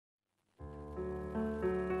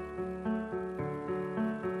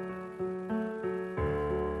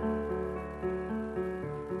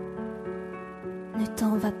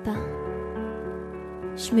t'en va pas.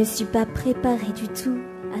 Je me suis pas préparée du tout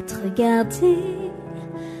à te regarder,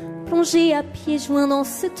 plonger à pieds joints dans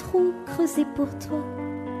ce trou creusé pour toi,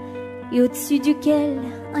 et au-dessus duquel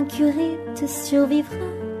un curé te survivra.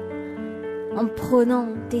 En prônant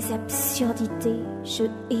des absurdités, je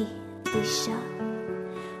hais déjà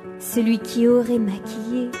celui qui aurait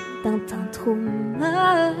maquillé d'un teint trop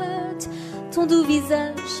mat ton doux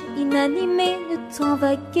visage inanimé. Ne t'en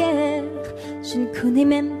va guère, je ne connais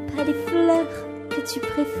même pas les fleurs que tu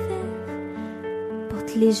préfères pour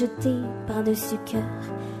te les jeter par-dessus cœur.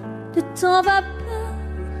 Ne t'en va pas,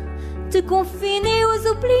 te confiner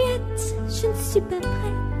aux oubliettes, je ne suis pas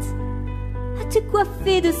prête à te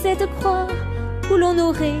coiffer de cette croix où l'on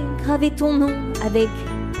aurait gravé ton nom avec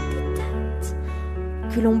des dates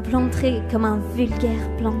que l'on planterait comme un vulgaire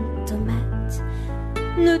plant de tomate.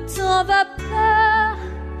 Ne t'en va pas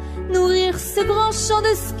nourrir ce grand champ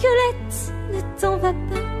de squelettes, ne t'en va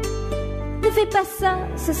pas. Ne fais pas ça,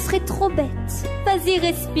 ce serait trop bête. Vas-y,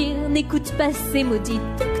 respire, n'écoute pas ces maudits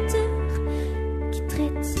docteurs qui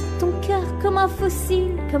traitent ton cœur comme un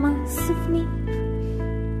fossile, comme un souvenir.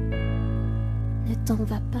 Ne t'en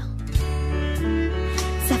va pas.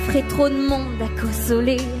 Ça ferait trop de monde à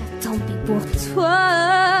consoler, tant pis pour toi.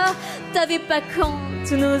 T'avais pas quand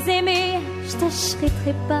tous nos aimés, je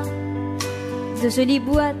t'achèterai pas de jolies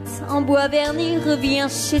boîtes en bois verni. Reviens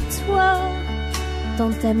chez toi,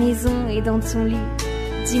 dans ta maison et dans ton lit.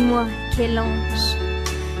 Dis-moi quel ange,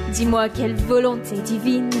 dis-moi quelle volonté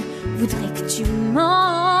divine voudrait que tu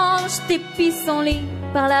manges tes pissenlits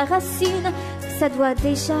par la racine. Ça doit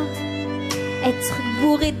déjà être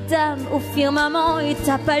bourré d'âme au firmament, et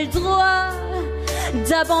t'as pas le droit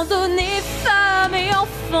d'abandonner femme et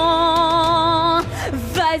enfant.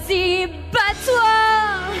 Vas-y, bats-toi,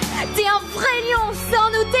 t'es un vrai lion,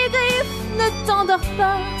 sors-nous tes griffes. Ne t'endors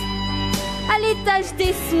pas à l'étage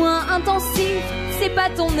des soins intensifs, c'est pas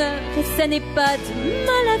ton heure et ça n'est pas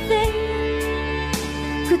demain la veille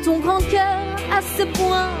que ton grand cœur a ce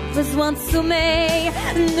point besoin de sommeil.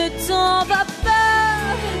 Ne t'en va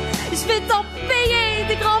pas, je vais t'en payer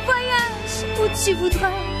des grands voyages où tu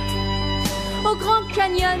voudras, au Grand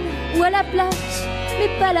Canyon ou à la plage, mais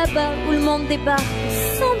pas là-bas où le monde débarque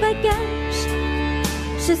sans bagage.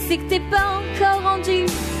 Je sais que t'es pas encore rendu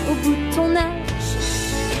au bout de ton âge.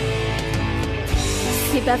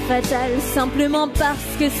 C'est pas fatal, simplement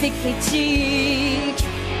parce que c'est critique.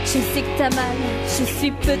 Je sais que t'as mal, je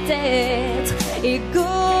suis peut-être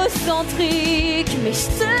égocentrique, mais je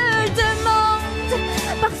te le demande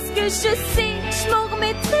parce que je sais que je m'en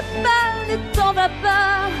remettrai pas. Ne t'en va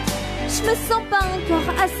pas, je me sens pas encore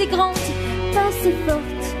assez grande, pas assez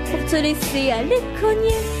forte pour te laisser aller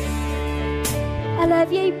cogner à la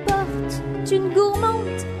vieille porte d'une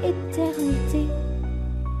gourmande éternité.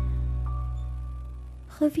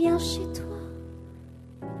 Reviens chez toi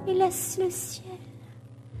et laisse le ciel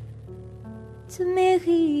te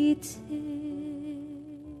mériter.